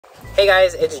Hey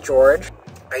guys, it's George.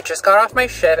 I just got off my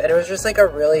shift and it was just like a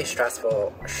really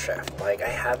stressful shift. Like I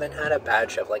haven't had a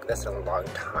bad shift like this in a long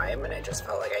time and I just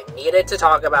felt like I needed to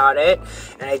talk about it.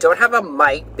 And I don't have a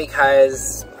mic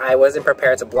because I wasn't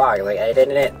prepared to vlog. Like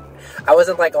I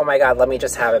wasn't like, oh my god, let me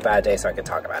just have a bad day so I can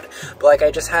talk about it. But like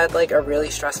I just had like a really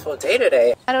stressful day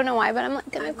today. I don't know why, but I'm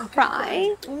like gonna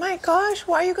cry. Oh my gosh,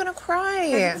 why are you gonna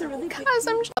cry? Because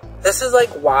I'm This is like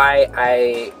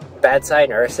why bedside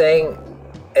nursing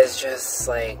is just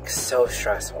like so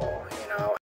stressful, you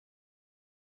know?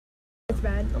 It's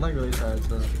bad. I'm like really sad,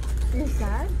 so. You're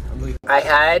sad? I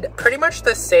had pretty much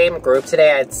the same group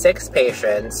today. I had 6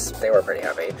 patients. They were pretty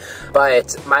heavy.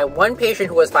 But my one patient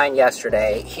who was fine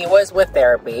yesterday, he was with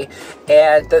therapy.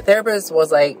 And the therapist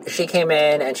was like, she came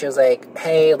in and she was like,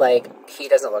 hey, like, he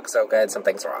doesn't look so good.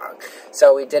 Something's wrong.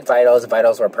 So we did vitals.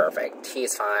 Vitals were perfect.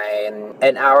 He's fine.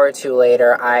 An hour or two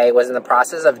later, I was in the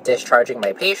process of discharging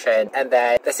my patient. And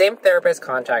then the same therapist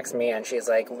contacts me and she's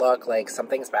like, look, like,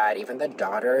 something's bad. Even the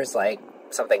daughter's like,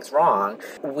 something's wrong.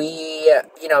 We,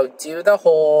 you know, do the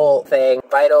whole thing.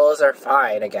 Vitals are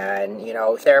fine again. You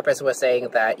know, therapist was saying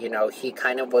that, you know, he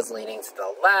kind of was leaning to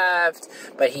the left,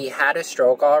 but he had a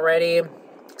stroke already.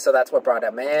 So that's what brought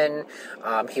him in.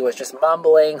 He was just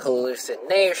mumbling,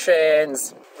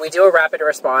 hallucinations. We do a rapid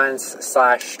response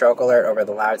 / stroke alert over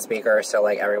the loudspeaker. So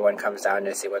like everyone comes down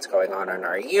to see what's going on in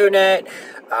our unit.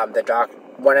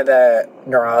 One of the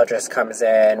neurologists comes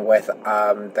in with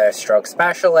the stroke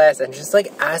specialist and just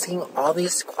like asking all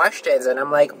these questions. And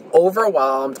I'm like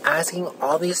overwhelmed, asking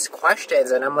all these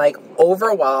questions. And I'm like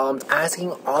overwhelmed,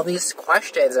 asking all these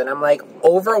questions. And I'm like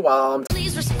overwhelmed.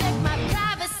 Please respect my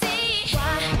privacy.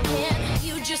 Why can't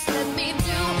you just let me do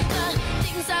the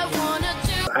things I wanna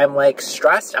do? I'm like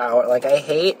stressed out. Like I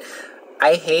hate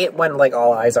when like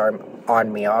all eyes are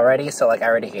on me already, so like I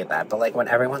already hate that. But like when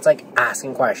everyone's like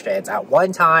asking questions at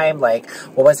one time, like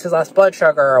what was his last blood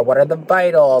sugar, or what are the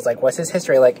vitals, like what's his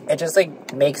history, like it just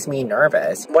like makes me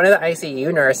nervous. One of the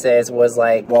ICU nurses was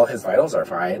like, well, his vitals are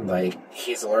fine, like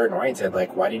he's alert oriented,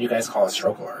 like why did you guys call a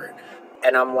stroke alert?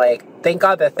 And I'm like, thank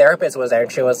God the therapist was there.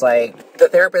 And she was like, the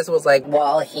therapist was like,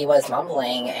 well, he was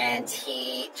mumbling and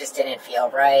he just didn't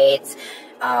feel right.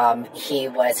 He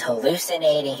was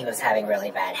hallucinating, he was having really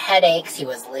bad headaches, he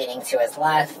was leaning to his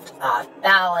left, off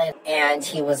balance, and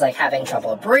he was like having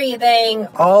trouble breathing.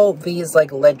 All these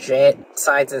like legit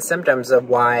signs and symptoms of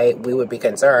why we would be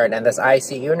concerned. And this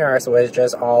ICU nurse was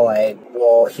just all like,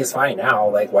 well, he's fine now,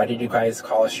 like why did you guys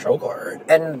call a stroke alert?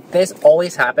 And this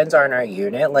always happens on our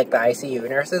unit. Like the ICU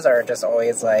nurses are just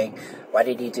always like, why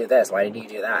did you do this? Why did you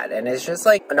do that? And it's just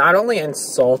like not only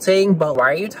insulting, but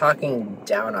why are you talking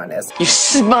down on us? You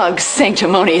smug,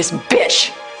 sanctimonious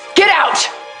bitch! Get out!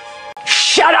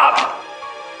 Shut up!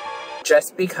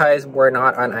 Just because we're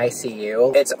not on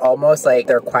ICU, it's almost like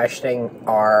they're questioning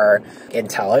our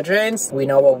intelligence. We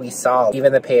know what we saw.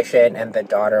 Even the patient and the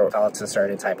daughter felt a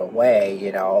certain type of way,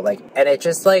 you know, like, and it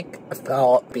just like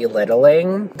felt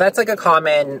belittling. That's like a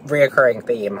common reoccurring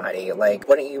theme, honey. Like,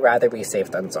 wouldn't you rather be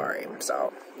safe than sorry?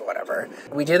 So whatever.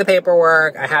 We do the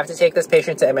paperwork. I have to take this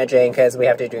patient to imaging because we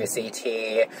have to do a CT.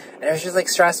 And it was just like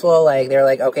stressful. Like they're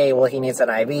like, okay, well he needs an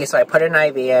IV. So I put an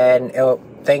IV in.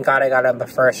 Thank God I got on the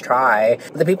first try.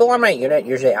 The people on my unit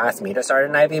usually ask me to start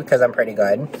an IV because I'm pretty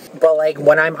good. But like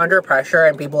when I'm under pressure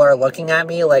and people are looking at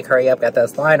me like, hurry up, get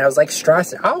this line, I was like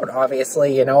stressed out,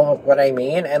 obviously, you know what I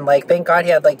mean? And like, thank God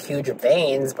he had like huge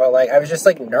veins, but like I was just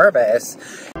like nervous.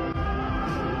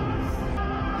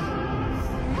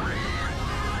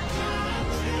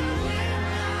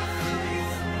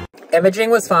 Imaging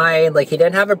was fine, like he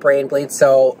didn't have a brain bleed,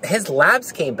 so his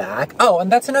labs came back. Oh,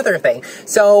 and that's another thing.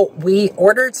 So we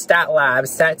ordered stat labs,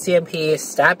 stat CMP,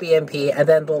 stat BMP, and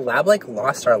then the lab like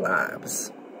lost our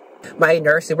labs. My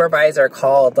nurse supervisor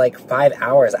called like 5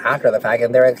 hours after the fact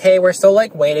and they're like, hey, we're still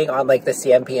like waiting on like the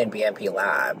CMP and BMP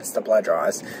labs, the blood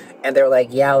draws. And they're like,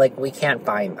 yeah, like we can't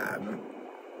find them.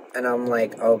 And I'm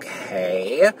like,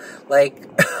 okay, like...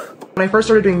 When I first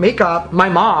started doing makeup, my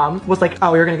mom was like,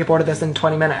 oh, you're gonna get bored of this in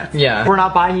 20 minutes. Yeah. We're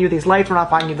not buying you these lights, we're not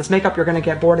buying you this makeup, you're gonna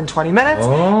get bored in 20 minutes.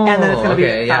 Oh, and then it's gonna be,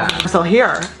 yeah. So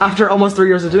here, after almost 3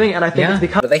 years of doing it, I think it's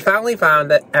because... They finally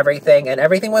found everything, and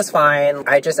everything was fine.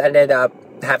 I just ended up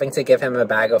having to give him a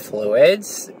bag of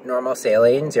fluids, normal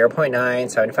saline,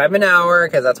 0.9, 75 an hour,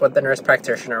 because that's what the nurse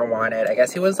practitioner wanted. I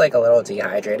guess he was like a little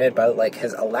dehydrated, but like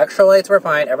his electrolytes were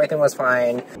fine, everything was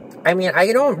fine. I mean,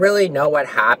 I don't really know what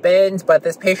happened, but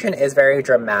this patient is very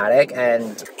dramatic,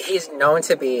 and he's known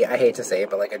to be, I hate to say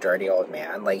it, but like a dirty old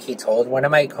man. Like he told one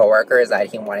of my coworkers that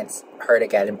he wanted her to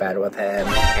get in bed with him,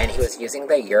 and he was using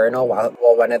the urinal while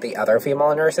one of the other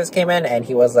female nurses came in, and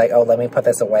he was like, oh, let me put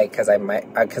this away because I'm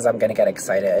gonna get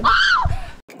excited.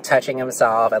 Touching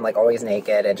himself and like always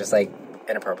naked and just like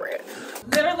inappropriate.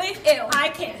 Literally, ew, I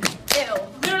can't. Ew.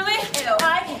 Literally, ew,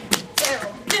 I can't. Ew.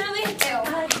 Literally, ew,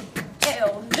 I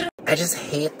can't. Ew. I just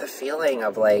hate the feeling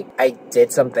of like, I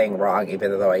did something wrong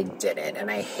even though I didn't.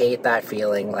 And I hate that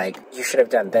feeling like, you should have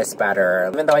done this better.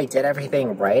 Even though I did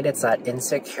everything right, it's that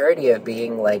insecurity of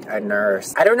being like a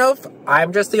nurse. I don't know if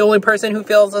I'm just the only person who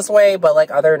feels this way, but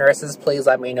like other nurses, please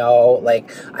let me know.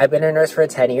 Like, I've been a nurse for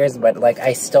 10 years, but like,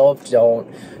 I still don't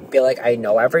feel like I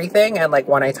know everything. And like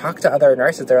when I talk to other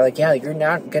nurses, they're like, yeah, you're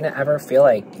not gonna ever feel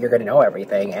like you're gonna know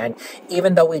everything. And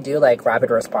even though we do like rapid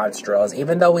response drills,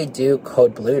 even though we do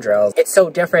code blue drills, it's so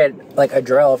different, like a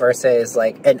drill versus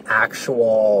like an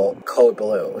actual code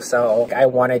blue. So I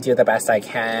want to do the best I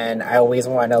can. I always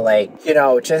want to like, you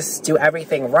know, just do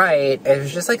everything right. It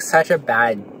was just like such a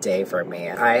bad day for me.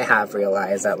 I have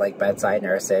realized that like bedside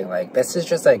nursing, like this is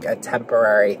just like a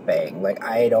temporary thing. Like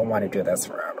I don't want to do this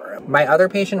forever. My other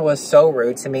patient was so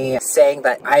rude to me, saying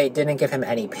that I didn't give him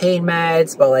any pain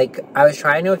meds, but like I was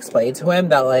trying to explain to him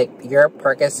that like your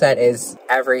Percocet is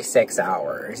every 6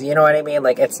 hours. You know what I mean?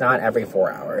 Like it's not every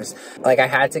 4 hours. Like I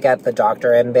had to get the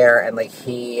doctor in there, and like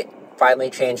he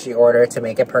finally changed the order to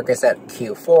make it Percocet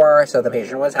Q4, so the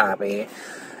patient was happy.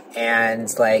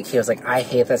 And like he was like, I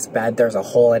hate this bed, there's a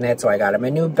hole in it, so I got him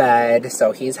a new bed,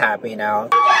 so he's happy now.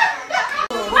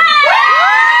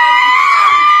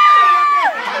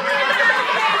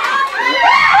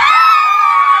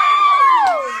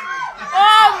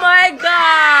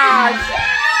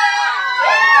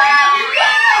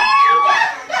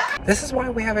 This is why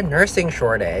we have a nursing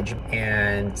shortage,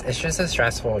 and it's just a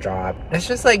stressful job. It's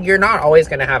just like, you're not always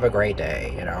gonna have a great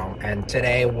day, you know? And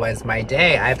today was my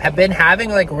day. I've been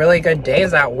having like really good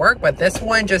days at work, but this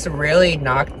one just really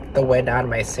knocked the wind out of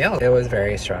my sails. It was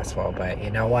very stressful, but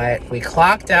you know what? We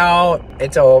clocked out,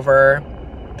 it's over.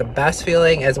 The best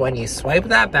feeling is when you swipe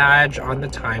that badge on the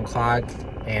time clock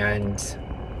and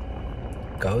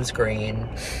goes green.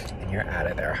 You're out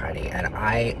of there, honey. And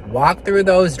I walk through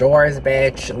those doors,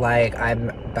 bitch, like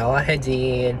I'm Bella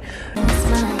Hadid.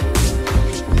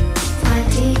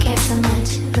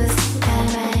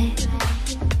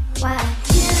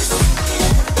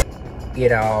 You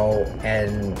know,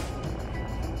 and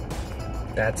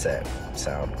that's it.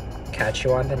 So, catch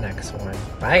you on the next one.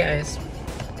 Bye, guys.